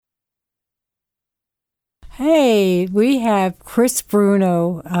Hey, we have Chris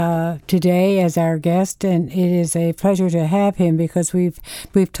Bruno today as our guest, and it is a pleasure to have him because we've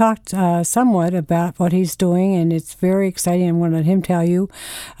talked somewhat about what he's doing, and it's very exciting. I'm going to let him tell you.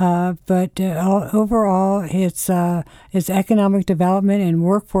 But overall, it's economic development and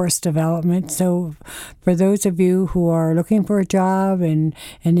workforce development. So, for those of you who are looking for a job and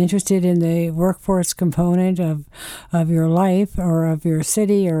interested in the workforce component of your life or of your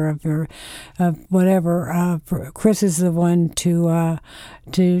city or of whatever. Chris is the one to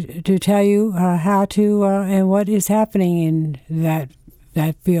tell you how to and what is happening in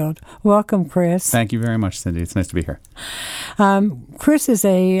that field. Welcome, Chris. Thank you very much, Cindy. It's nice to be here. Chris is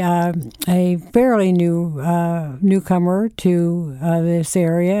a fairly newcomer to this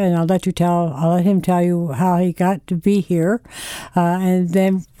area, and I'll let him tell you how he got to be here, and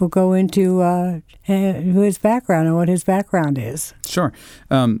then we'll go into his background and what his background is. Sure.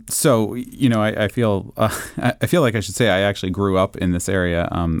 So I feel like I should say I actually grew up in this area.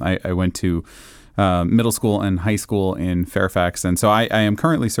 I went to middle school and high school in Fairfax. And so I am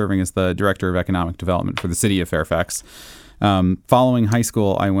currently serving as the Director of Economic Development for the city of Fairfax. Following high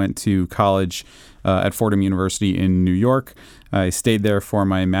school, I went to college at Fordham University in New York. I stayed there for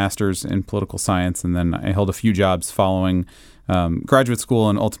my master's in political science, and then I held a few jobs following graduate school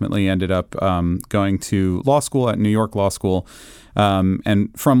and ultimately ended up going to law school at New York Law School. And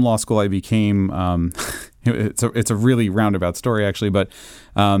from law school, I became it's a really roundabout story, actually, but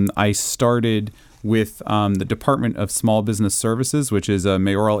I started with the Department of Small Business Services, which is a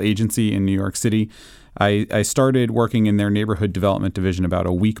mayoral agency in New York City. I started working in their neighborhood development division about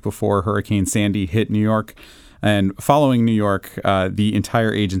a week before Hurricane Sandy hit New York. And following New York, the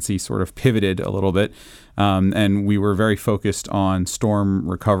entire agency sort of pivoted a little bit. And we were very focused on storm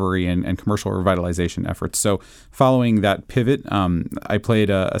recovery and commercial revitalization efforts. So following that pivot, I played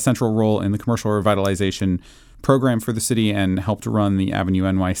a central role in the commercial revitalization program for the city and helped run the Avenue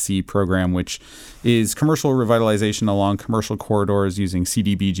NYC program, which is commercial revitalization along commercial corridors using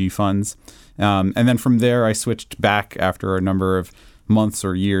CDBG funds. And then from there, I switched back after a number of months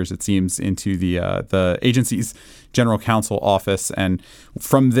or years, it seems, into the agency's general counsel office. And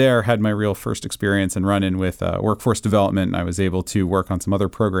from there, had my real first experience and run-in with workforce development. I was able to work on some other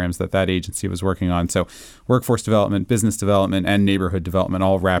programs that agency was working on. So workforce development, business development, and neighborhood development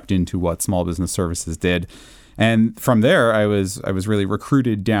all wrapped into what Small Business Services did. And from there, I was really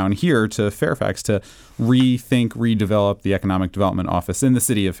recruited down here to Fairfax to redevelop the economic development office in the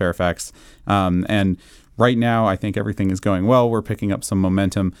city of Fairfax. And right now, I think everything is going well. We're picking up some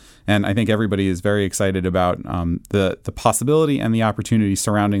momentum, and I think everybody is very excited about the possibility and the opportunity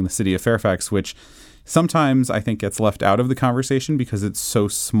surrounding the city of Fairfax, which sometimes I think gets left out of the conversation because it's so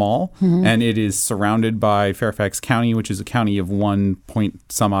small, and it is surrounded by Fairfax County, which is a county of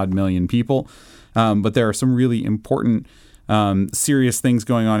 1-point-some-odd million people. But there are some really important, serious things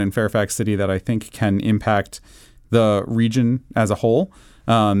going on in Fairfax City that I think can impact the region as a whole.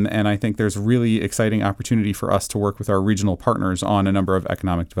 And I think there's a really exciting opportunity for us to work with our regional partners on a number of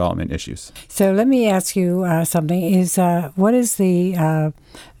economic development issues. So let me ask you something. What is the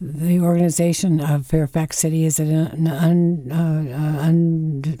organization of Fairfax City? Is it an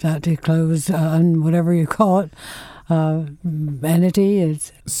undisclosed, whatever you call it, entity?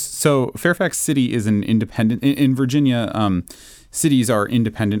 So Fairfax City is an independent. In Virginia, cities are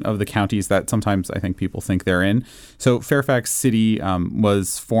independent of the counties that sometimes I think people think they're in. So Fairfax City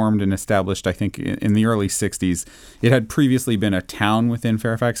was formed and established, I think, in the early 60s. It had previously been a town within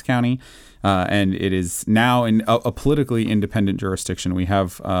Fairfax County, and it is now in a politically independent jurisdiction. We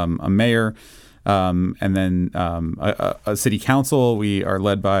have a mayor and then a city council. We are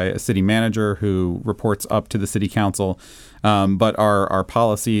led by a city manager who reports up to the city council. But our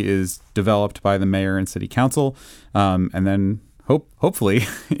policy is developed by the mayor and city council, and then hopefully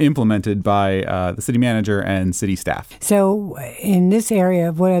implemented by the city manager and city staff. So in this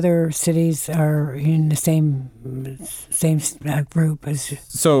area, what other cities are in the same group as?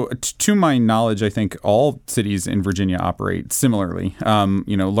 So to my knowledge, I think all cities in Virginia operate similarly.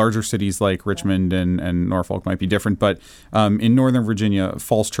 Larger cities like Richmond and Norfolk might be different, but in Northern Virginia,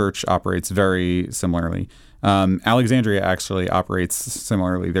 Falls Church operates very similarly. Alexandria actually operates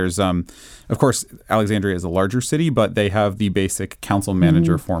similarly. There's, of course, Alexandria is a larger city, but they have the basic council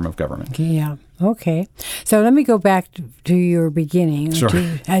manager form of government. Yeah. Okay. So let me go back to your beginning, Sure.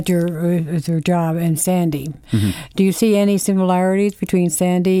 At your job in Sandy. Do you see any similarities between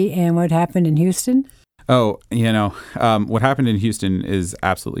Sandy and what happened in Houston? Oh, what happened in Houston is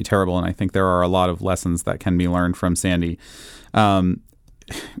absolutely terrible, and I think there are a lot of lessons that can be learned from Sandy.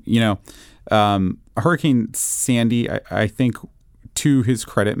 Hurricane Sandy, I think, To his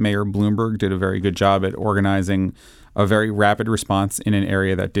credit, Mayor Bloomberg did a very good job at organizing a very rapid response in an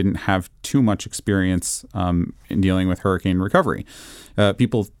area that didn't have too much experience in dealing with hurricane recovery.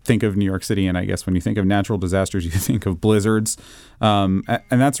 People think of New York City, and I guess when you think of natural disasters, you think of blizzards, and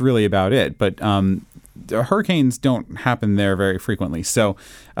that's really about it. But hurricanes don't happen there very frequently. So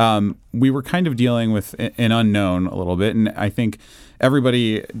we were kind of dealing with an unknown a little bit, and I think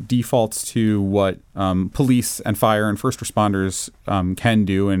everybody defaults to what police and fire and first responders can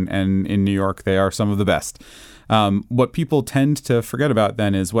do, and in New York, they are some of the best. What people tend to forget about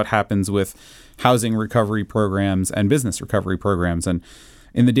then is what happens with housing recovery programs and business recovery programs. And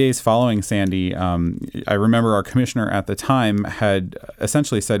in the days following Sandy, I remember our commissioner at the time had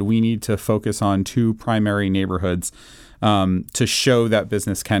essentially said we need to focus on 2 primary neighborhoods to show that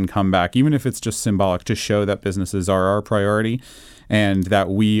business can come back, even if it's just symbolic, to show that businesses are our priority and that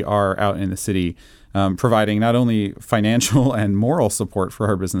we are out in the city providing not only financial and moral support for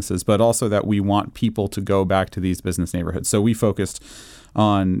our businesses, but also that we want people to go back to these business neighborhoods. So we focused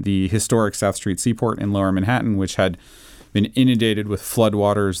on the historic South Street Seaport in Lower Manhattan, which had been inundated with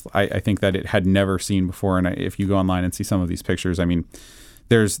floodwaters. I think that it had never seen before. And if you go online and see some of these pictures, I mean,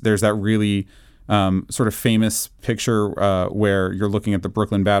 there's that really sort of famous picture where you're looking at the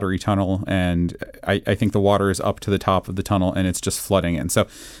Brooklyn Battery Tunnel, and I think the water is up to the top of the tunnel and it's just flooding in. So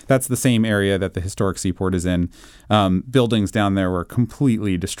that's the same area that the historic seaport is in. Buildings down there were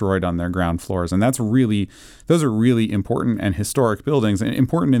completely destroyed on their ground floors, and those are really important and historic buildings, and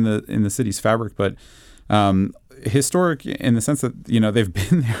important in the city's fabric, but historic in the sense that they've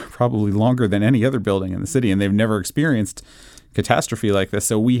been there probably longer than any other building in the city, and they've never experienced catastrophe like this.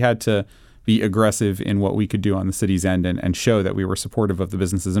 So we had to be aggressive in what we could do on the city's end and show that we were supportive of the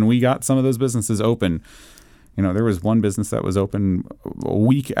businesses. And we got some of those businesses open. There was one business that was open a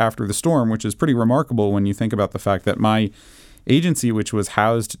week after the storm, which is pretty remarkable when you think about the fact that my agency, which was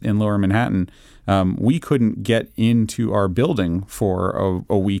housed in Lower Manhattan, we couldn't get into our building for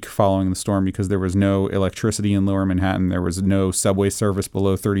a week following the storm because there was no electricity in Lower Manhattan. There was no subway service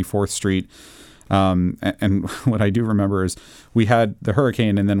below 34th Street. And what I do remember is we had the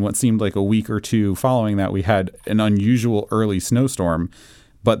hurricane, and then what seemed like a week or two following that, we had an unusual early snowstorm,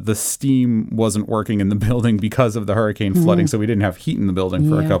 but the steam wasn't working in the building because of the hurricane flooding. So we didn't have heat in the building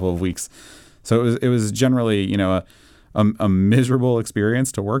for a couple of weeks. So it was generally, a miserable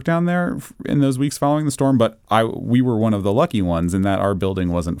experience to work down there in those weeks following the storm. But we were one of the lucky ones in that our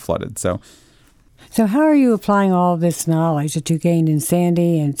building wasn't flooded. So how are you applying all of this knowledge that you gained in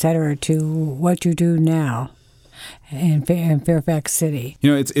Sandy, et cetera, to what you do now in Fairfax City?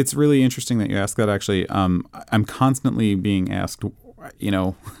 It's really interesting that you ask that, actually. I'm constantly being asked,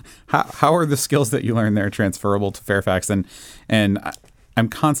 how are the skills that you learn there transferable to Fairfax? And I'm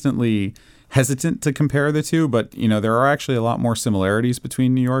constantly hesitant to compare the two, but there are actually a lot more similarities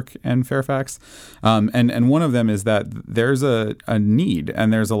between New York and Fairfax, and one of them is that there's a need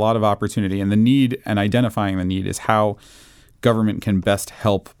and there's a lot of opportunity, and the need and identifying the need is how government can best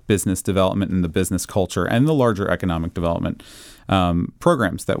help business development and the business culture and the larger economic development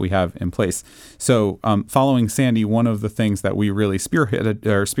programs that we have in place. So following Sandy, one of the things that we really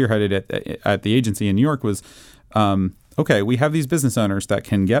spearheaded at the agency in New York was okay, we have these business owners that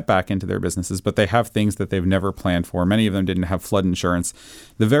can get back into their businesses, but they have things that they've never planned for. Many of them didn't have flood insurance.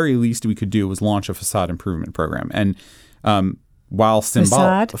 The very least we could do was launch a facade improvement program. And while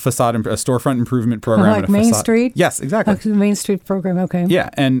symbolic, a storefront improvement program. Like Main Street? Yes, exactly. Like the Main Street program, okay. Yeah,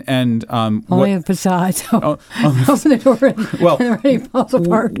 and only a facade, so open the door and everybody falls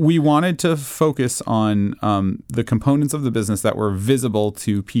apart. We wanted to focus on the components of the business that were visible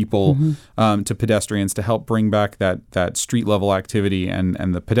to people, to pedestrians, to help bring back that street level activity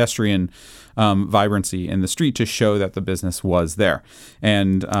and the pedestrian vibrancy in the street to show that the business was there.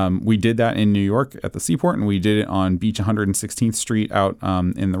 And we did that in New York at the Seaport, and we did it on Beach 116th Street out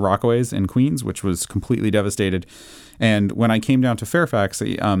in the Rockaways in Queens, which was completely devastated. And when I came down to Fairfax,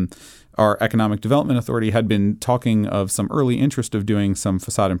 our Economic Development Authority had been talking of some early interest of doing some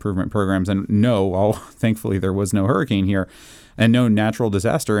facade improvement programs. And thankfully there was no hurricane here and no natural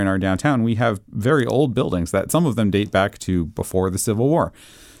disaster in our downtown. We have very old buildings that some of them date back to before the Civil War.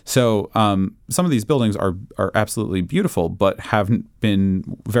 So some of these buildings are absolutely beautiful, but haven't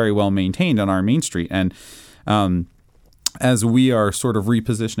been very well maintained on our main street. And as we are sort of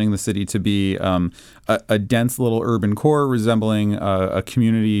repositioning the city to be a dense little urban core resembling a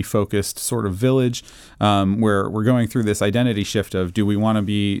community-focused sort of village, where we're going through this identity shift of do we want to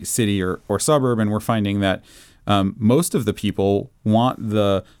be city or suburb, and we're finding that most of the people want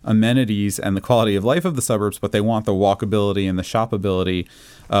the amenities and the quality of life of the suburbs, but they want the walkability and the shoppability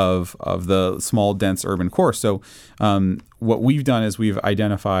of the small, dense urban core. So what we've done is we've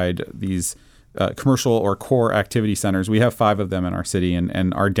identified these commercial or core activity centers. We have 5 of them in our city,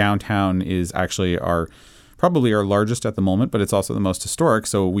 and our downtown is actually probably our largest at the moment, but it's also the most historic.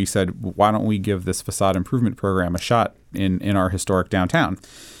 So we said, why don't we give this facade improvement program a shot in our historic downtown?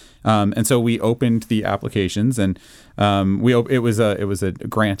 And so we opened the applications, and it was a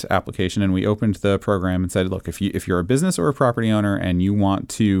grant application, and we opened the program and said, look, if you're a business or a property owner and you want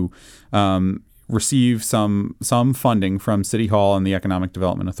to receive some funding from City Hall and the Economic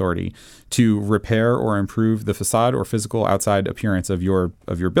Development Authority to repair or improve the facade or physical outside appearance of your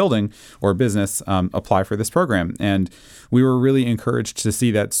building or business, apply for this program. And we were really encouraged to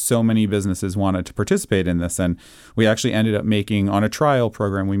see that so many businesses wanted to participate in this. And we actually ended up making, on a trial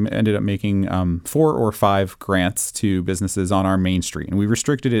program, 4 or 5 grants to businesses on our main street. And we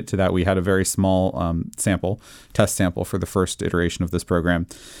restricted it to that. We had a very small test sample for the first iteration of this program.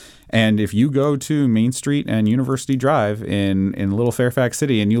 And if you go to Main Street and University Drive in Little Fairfax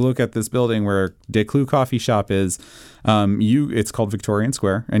City and you look at this building where Declue Coffee Shop is, it's called Victorian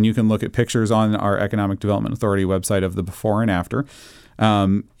Square, and you can look at pictures on our Economic Development Authority website of the before and after.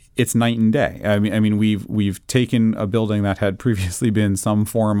 It's night and day. I mean, we've taken a building that had previously been some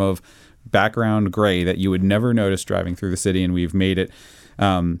form of background gray that you would never notice driving through the city, and we've made it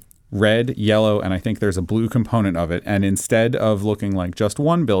red, yellow, and I think there's a blue component of it. And instead of looking like just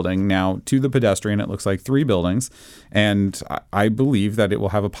one building, now to the pedestrian, it looks like 3 buildings. And I believe that it will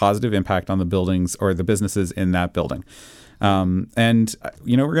have a positive impact on the buildings or the businesses in that building. And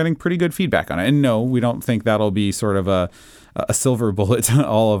we're getting pretty good feedback on it. And no, we don't think that'll be sort of a silver bullet to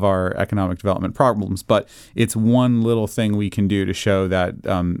all of our economic development problems, but it's one little thing we can do to show that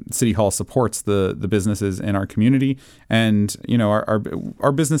City Hall supports the businesses in our community, and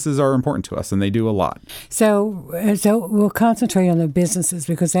our businesses are important to us, and they do a lot. So we'll concentrate on the businesses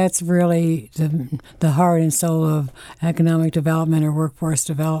because that's really the heart and soul of economic development or workforce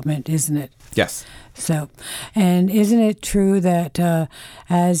development, isn't it? Yes. So, and isn't it true that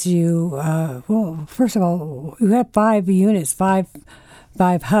as you, first of all, you have 5 units, five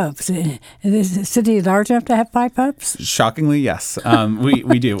hubs. Is the city large enough to have 5 hubs? Shockingly, yes.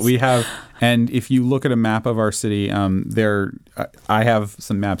 We do. We have, and if you look at a map of our city, I have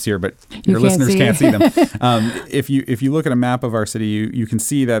some maps here, but your listeners can't see them. If you look at a map of our city, you can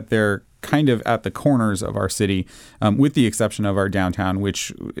see that they're kind of at the corners of our city, with the exception of our downtown,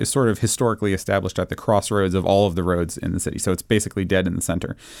 which is sort of historically established at the crossroads of all of the roads in the city. So it's basically dead in the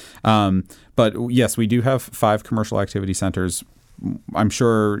center. But yes, we do have 5 commercial activity centers. I'm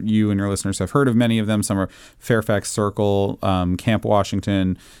sure you and your listeners have heard of many of them. Some are Fairfax Circle, Camp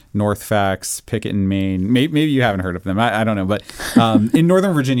Washington, North Fax, Pickett and Main. Maybe you haven't heard of them. I don't know. But in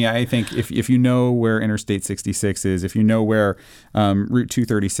Northern Virginia, I think if you know where Interstate 66 is, if you know where Route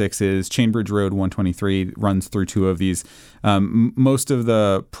 236 is, Chainbridge Road 123 runs through 2 of these. Most of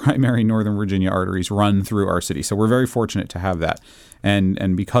the primary Northern Virginia arteries run through our city. So we're very fortunate to have that.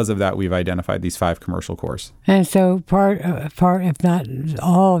 And because of that, we've identified these 5 commercial cores. And so part, if not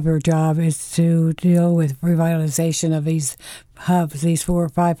all of your job, is to deal with revitalization of these hubs, these 4 or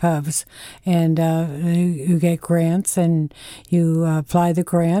 5 hubs. And you get grants, and you apply the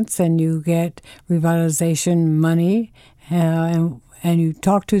grants, and you get revitalization money, and you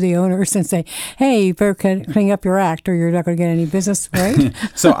talk to the owners and say, hey, you better clean up your act or you're not going to get any business, right?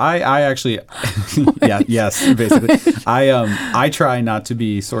 So I actually, yes, basically. I try not to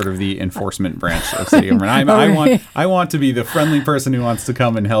be sort of the enforcement branch of city government. I want to be the friendly person who wants to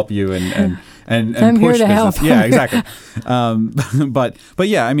come and help you and I'm push here to business. help. Yeah, exactly. But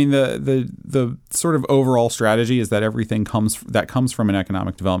yeah, I mean the sort of overall strategy is that everything comes from an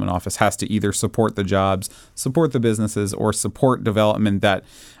economic development office has to either support the jobs, support the businesses, or support development that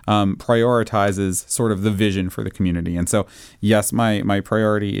prioritizes sort of the vision for the community. And so, yes, my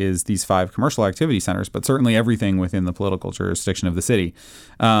priority is these 5 commercial activity centers, but certainly everything within the political jurisdiction of the city.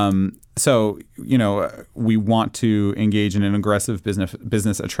 So, we want to engage in an aggressive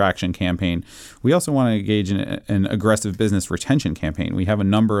business attraction campaign. We also want to engage in an aggressive business retention campaign. We have a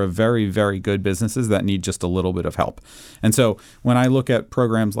number of very, very good businesses that need just a little bit of help. And so when I look at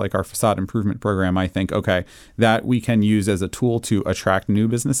programs like our facade improvement program, I think, okay, that we can use as a tool to attract new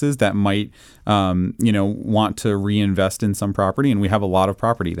businesses that might, want to reinvest in some property. And we have a lot of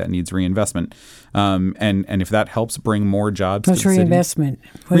property that needs reinvestment. And if that helps bring more jobs to the city. What's reinvestment?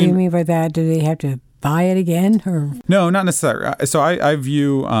 What do you mean by that? Do they have to buy it again? Or No, not necessarily. So I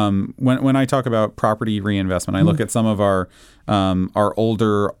view when I talk about property reinvestment, I look at some of our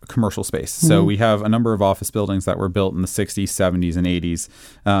older commercial space. So we have a number of office buildings that were built in the 60s, 70s, and 80s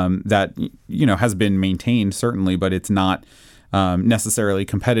that has been maintained certainly, but it's not necessarily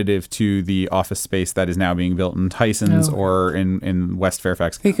competitive to the office space that is now being built in Tyson's or in West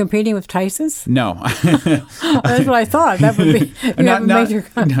Fairfax. Are you competing with Tyson's? No. That's what I thought. That would be major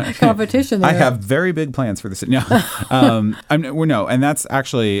competition there. I have very big plans for this. No, no, and that's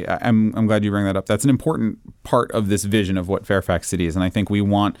actually I'm glad you bring that up. That's an important part of this vision of what Fairfax City is, and I think we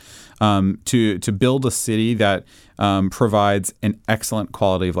want to build a city that provides an excellent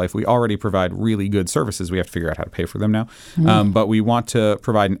quality of life. We already provide really good services. We have to figure out how to pay for them now. But we want to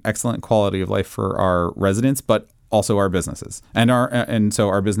provide an excellent quality of life for our residents, but also our businesses. And so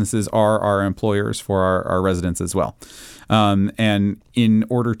our businesses are our employers for our residents as well. And in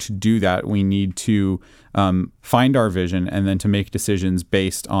order to do that, we need to find our vision and then to make decisions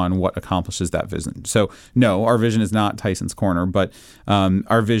based on what accomplishes that vision. So no, our vision is not Tyson's Corner, but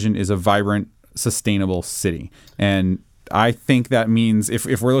our vision is a vibrant, sustainable city. And I think that means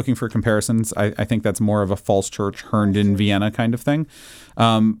if we're looking for comparisons, I think that's more of a false church Herndon, Vienna kind of thing.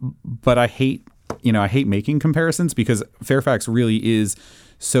 But I hate making comparisons because Fairfax really is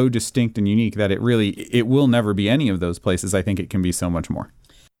so distinct and unique that it will never be any of those places. I think it can be so much more.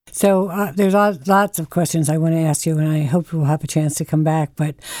 So there's lots of questions I want to ask you, and I hope we'll have a chance to come back.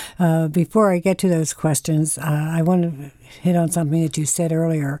 But before I get to those questions, I want to hit on something that you said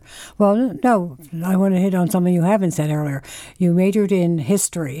earlier. Well, no, I want to hit on something you haven't said earlier. You majored in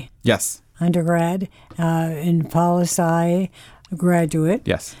history. Yes. Undergrad, in poli-sci graduate.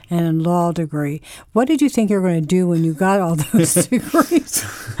 Yes. And a law degree. What did you think you were going to do when you got all those degrees?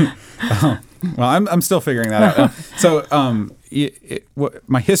 Well, I'm still figuring that out. So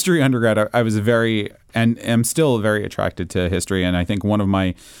my history undergrad, I was and am still very attracted to history. And I think one of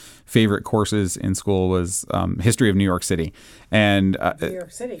my favorite courses in school was history of New York City. And New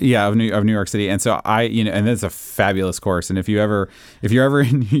York City. Yeah, of New York City. And so and it's a fabulous course. And if you're ever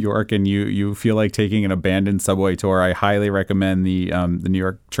in New York and you feel like taking an abandoned subway tour, I highly recommend the New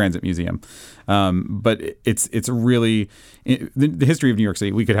York Transit Museum. But it's really the history of New York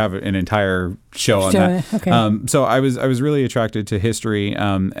City. We could have an entire show on that. Okay. So I was really attracted to history,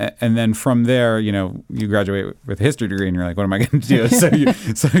 and then from there, you graduate with a history degree, and you're like, what am I going to do?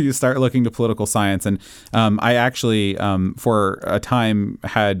 So you start looking to political science, and I actually for a time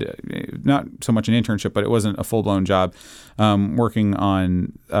had not so much an internship, but it wasn't a full blown job, working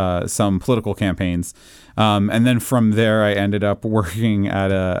on some political campaigns. And then from there, I ended up working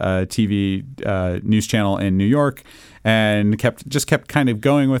at a TV news channel in New York and kept kind of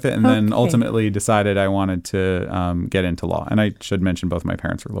going with it. And then ultimately decided I wanted to get into law. And I should mention both my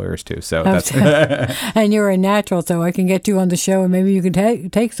parents were lawyers, too. So that's and you're a natural, so I can get you on the show and maybe you can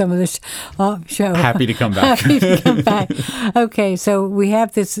take some of this show. Happy to come back. Happy to come back. Okay, so we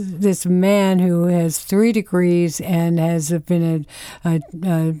have this man who has 3 degrees and has been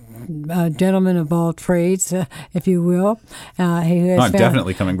a gentleman of all trades, if you will. I'm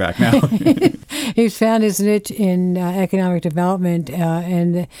definitely coming back now. He's found his niche in economic development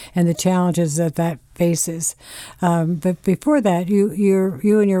and the challenges that faces. But before that,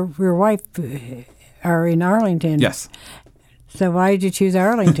 you and your wife are in Arlington. Yes. So why did you choose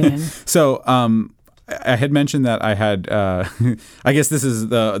Arlington? So I had mentioned that I had, I guess this is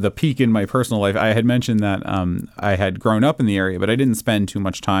the peak in my personal life. I had mentioned that I had grown up in the area, but I didn't spend too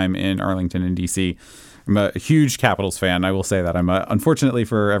much time in Arlington and D.C. I'm a huge Capitals fan. I will say that. Unfortunately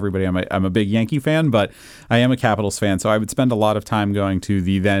for everybody, I'm a big Yankee fan, but I am a Capitals fan. So I would spend a lot of time going to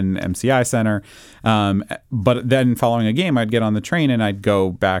the then MCI Center. But then following a game, I'd get on the train and I'd go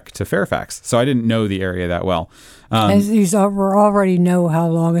back to Fairfax. So I didn't know the area that well. You already know how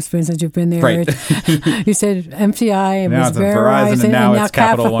long it's been since you've been there. Right. You said MCI, and now it's Verizon, and now it's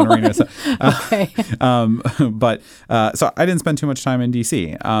Capital One Arena. So, okay. But so I didn't spend too much time in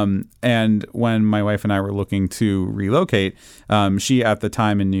D.C. And when my wife and I were looking to relocate, she at the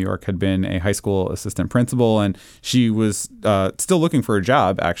time in New York had been a high school assistant principal, and she was still looking for a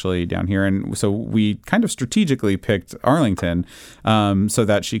job actually down here. And so we kind of strategically picked Arlington so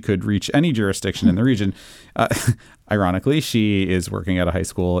that she could reach any jurisdiction in the region. ironically, she is working at a high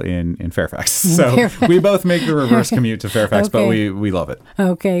school in Fairfax. So we both make the reverse commute to Fairfax, but we love it.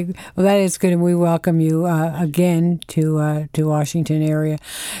 Okay. Well, that is good, and we welcome you again to Washington area.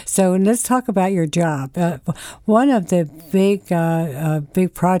 So let's talk about your job. One of the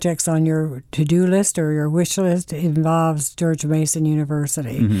big projects on your to-do list or your wish list involves George Mason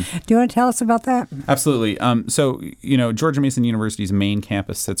University. Mm-hmm. Do you want to tell us about that? Absolutely. So, George Mason University's main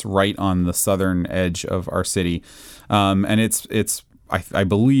campus sits right on the southern edge of our city. And it's I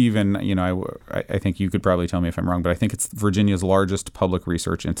believe, and I think you could probably tell me if I'm wrong, but I think it's Virginia's largest public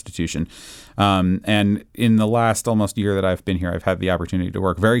research institution. And in the last almost year that I've been here, I've had the opportunity to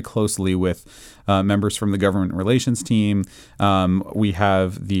work very closely with members from the government relations team. We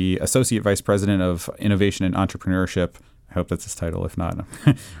have the Associate Vice President of Innovation and Entrepreneurship. I hope that's his title. If not,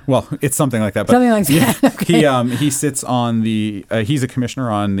 well, it's something like that. But something like that. Okay. He sits on he's a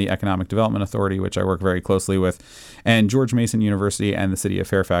commissioner on the Economic Development Authority, which I work very closely with. And George Mason University and the city of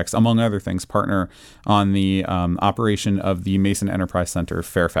Fairfax, among other things, partner on the operation of the Mason Enterprise Center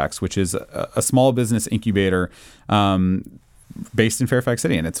Fairfax, which is a small business incubator based in Fairfax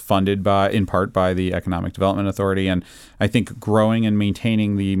City, and it's funded in part by the Economic Development Authority. And I think growing and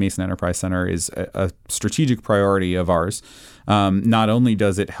maintaining the Mason Enterprise Center is a strategic priority of ours. Not only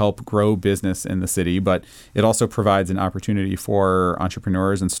does it help grow business in the city, but it also provides an opportunity for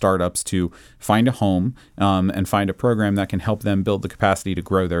entrepreneurs and startups to find a home and find a program that can help them build the capacity to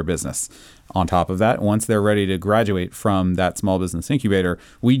grow their business. On top of that, once they're ready to graduate from that small business incubator,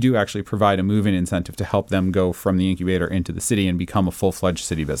 we do actually provide a move-in incentive to help them go from the incubator into the city and become a full-fledged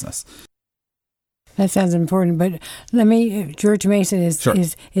city business. That sounds important, but George Mason is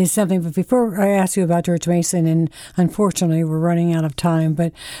something. But before I ask you about George Mason, and unfortunately we're running out of time,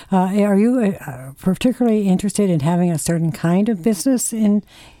 but are you particularly interested in having a certain kind of business in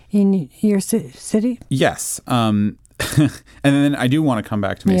your city? Yes. And then I do want to come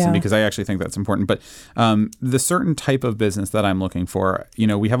back to Mason because I actually think that's important. But the certain type of business that I'm looking for,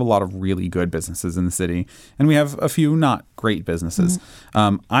 we have a lot of really good businesses in the city, and we have a few not great businesses.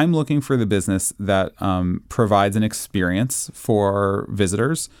 Mm-hmm. I'm looking for the business that provides an experience for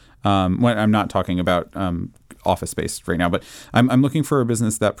visitors. When I'm not talking about office space right now, but I'm looking for a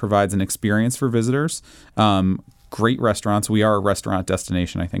business that provides an experience for visitors. Great restaurants. We are a restaurant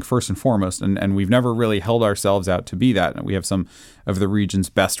destination, I think, first and foremost, and we've never really held ourselves out to be that. We have some of the region's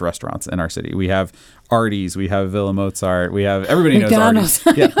best restaurants in our city. We have Artie's, we have Villa Mozart, we have everybody McDonald's.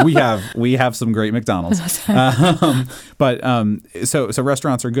 Knows Artie's. Yeah, we have some great McDonald's. So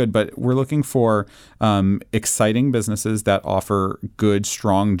restaurants are good, but we're looking for exciting businesses that offer good,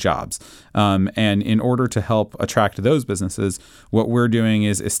 strong jobs. And in order to help attract those businesses, what we're doing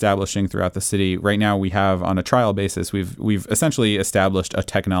is establishing throughout the city. Right now, we have on a trial basis, we've essentially established a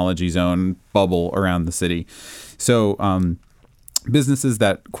technology zone bubble around the city. So businesses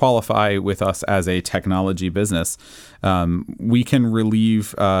that qualify with us as a technology business, we can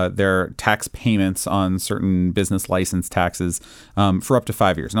relieve their tax payments on certain business license taxes for up to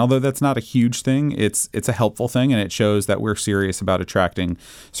 5 years. And although that's not a huge thing, it's a helpful thing, and it shows that we're serious about attracting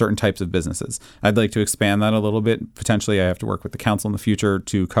certain types of businesses. I'd like to expand that a little bit. Potentially, I have to work with the council in the future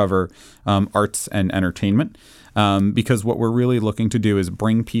to cover arts and entertainment, because what we're really looking to do is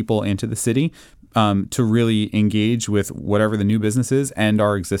bring people into the city to really engage with whatever the new business is and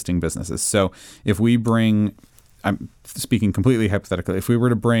our existing businesses. So if we bring, I'm speaking completely hypothetically, if we were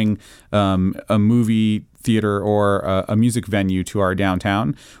to bring a movie theater or a music venue to our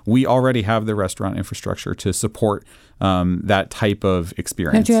downtown, we already have the restaurant infrastructure to support that type of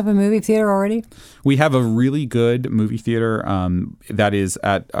experience. Don't you have a movie theater already? We have a really good movie theater that is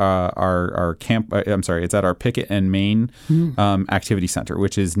at our camp. It's at our Pickett and Main Activity Center,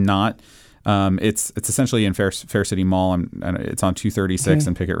 which is not. It's essentially in Fair City Mall, and it's on 236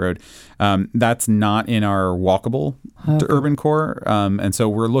 and Pickett Road. That's not in our walkable urban core, and so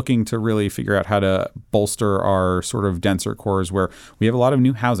we're looking to really figure out how to bolster our sort of denser cores where we have a lot of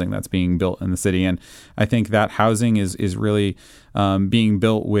new housing that's being built in the city, and I think that housing is really being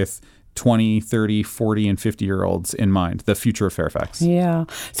built with 20, 30, 40, and 50-year-olds in mind, the future of Fairfax. Yeah.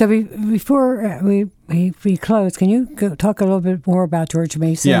 So before we close, can you talk a little bit more about George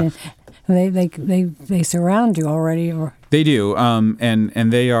Mason? Yeah. They surround you already, or They do,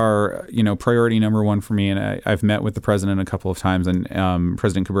 and they are, priority number one for me. And I've met with the president a couple of times, and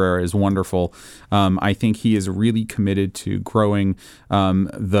President Cabrera is wonderful. I think he is really committed to growing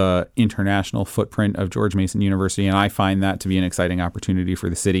the international footprint of George Mason University, and I find that to be an exciting opportunity for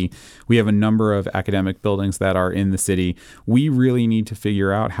the city. We have a number of academic buildings that are in the city. We really need to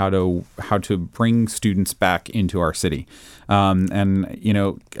figure out how to bring students back into our city.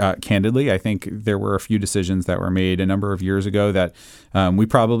 Candidly, I think there were a few decisions that were made a number of years ago that we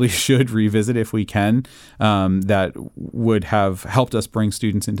probably should revisit if we can, that would have helped us bring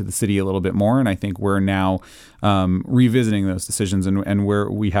students into the city a little bit more. And I think we're now revisiting those decisions, and where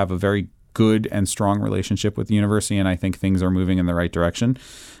we have a very good and strong relationship with the university, and I think things are moving in the right direction.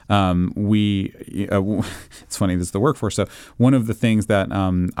 It's funny, this is the workforce. So one of the things that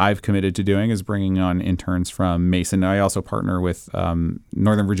I've committed to doing is bringing on interns from Mason. I also partner with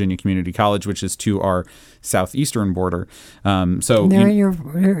Northern Virginia Community College, which is to our southeastern border. So they're in your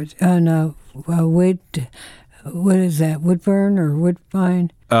what is that? Woodburn or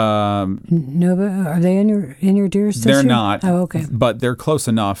Woodbine? Nova? Are they in your jurisdiction? They're not. Oh, okay. But they're close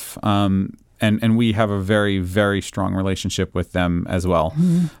enough. And we have a very, very strong relationship with them as well.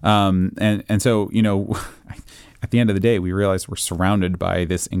 Mm-hmm. And so, at the end of the day, we realize we're surrounded by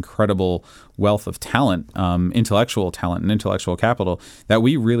this incredible wealth of talent, intellectual talent and intellectual capital, that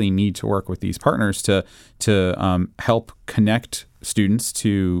we really need to work with these partners to help connect students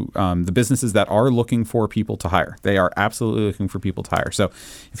to the businesses that are looking for people to hire. They are absolutely looking for people to hire. So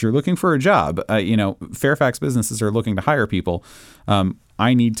if you're looking for a job, Fairfax businesses are looking to hire people.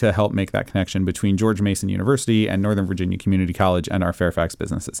 I need to help make that connection between George Mason University and Northern Virginia Community College and our Fairfax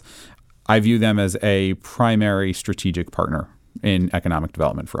businesses. I view them as a primary strategic partner in economic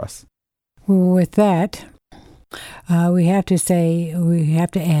development for us. Well, with that, we have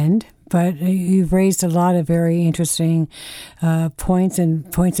to end. But you've raised a lot of very interesting points, and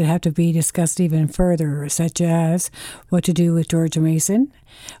points that have to be discussed even further, such as what to do with George Mason,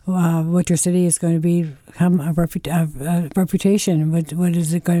 what your city is going to become a reputation, what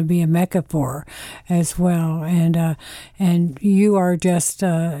is it going to be a mecca for as well. And you are just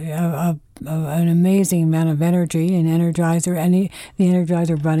an amazing amount of energy and energizer, the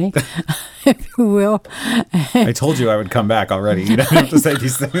Energizer Bunny, if you will. I told you I would come back already. You don't have to say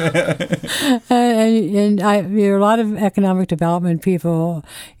these things. There are a lot of economic development people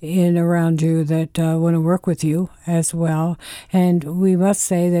in around you that want to work with you as well. And we must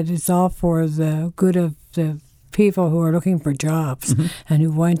say that it's all for the good of the people who are looking for jobs, mm-hmm. and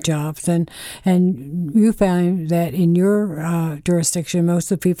who want jobs. And you found that in your jurisdiction,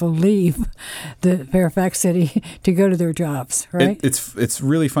 most of the people leave the Fairfax City to go to their jobs, right? It's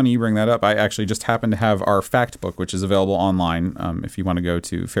really funny you bring that up. I actually just happen to have our fact book, which is available online if you want to go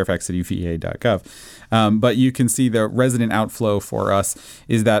to fairfaxcityva.gov. But you can see the resident outflow for us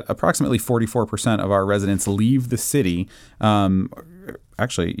is that approximately 44% of our residents leave the city.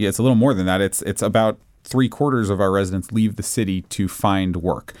 Actually, it's a little more than that. It's about 3/4 of our residents leave the city to find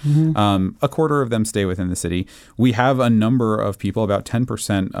work. Mm-hmm. A quarter of them stay within the city. We have a number of people, about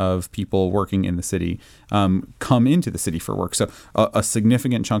 10% of people working in the city, come into the city for work. So a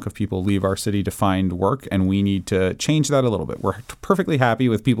significant chunk of people leave our city to find work, and we need to change that a little bit. We're perfectly happy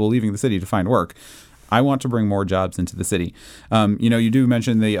with people leaving the city to find work. I want to bring more jobs into the city. You do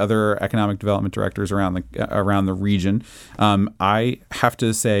mention the other economic development directors around the region. I have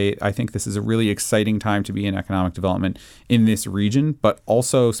to say, I think this is a really exciting time to be in economic development in this region, but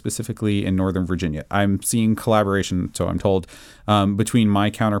also specifically in Northern Virginia. I'm seeing collaboration, so I'm told, between my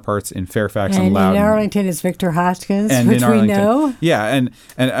counterparts in Fairfax and Loudoun. In Arlington is Victor Hoskins, which we know. Yeah, and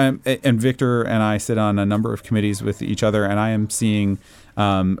Victor and I sit on a number of committees with each other, and I'm seeing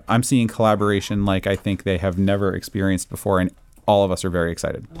collaboration like I think they have never experienced before, and all of us are very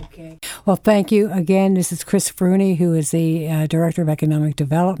excited. Okay. Well, thank you. Again, this is Chris Bruni, who is the Director of Economic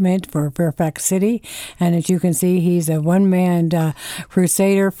Development for Fairfax City. And as you can see, he's a one-man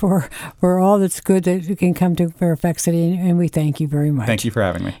crusader for all that's good that can come to Fairfax City, and we thank you very much. Thank you for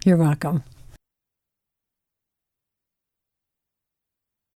having me. You're welcome.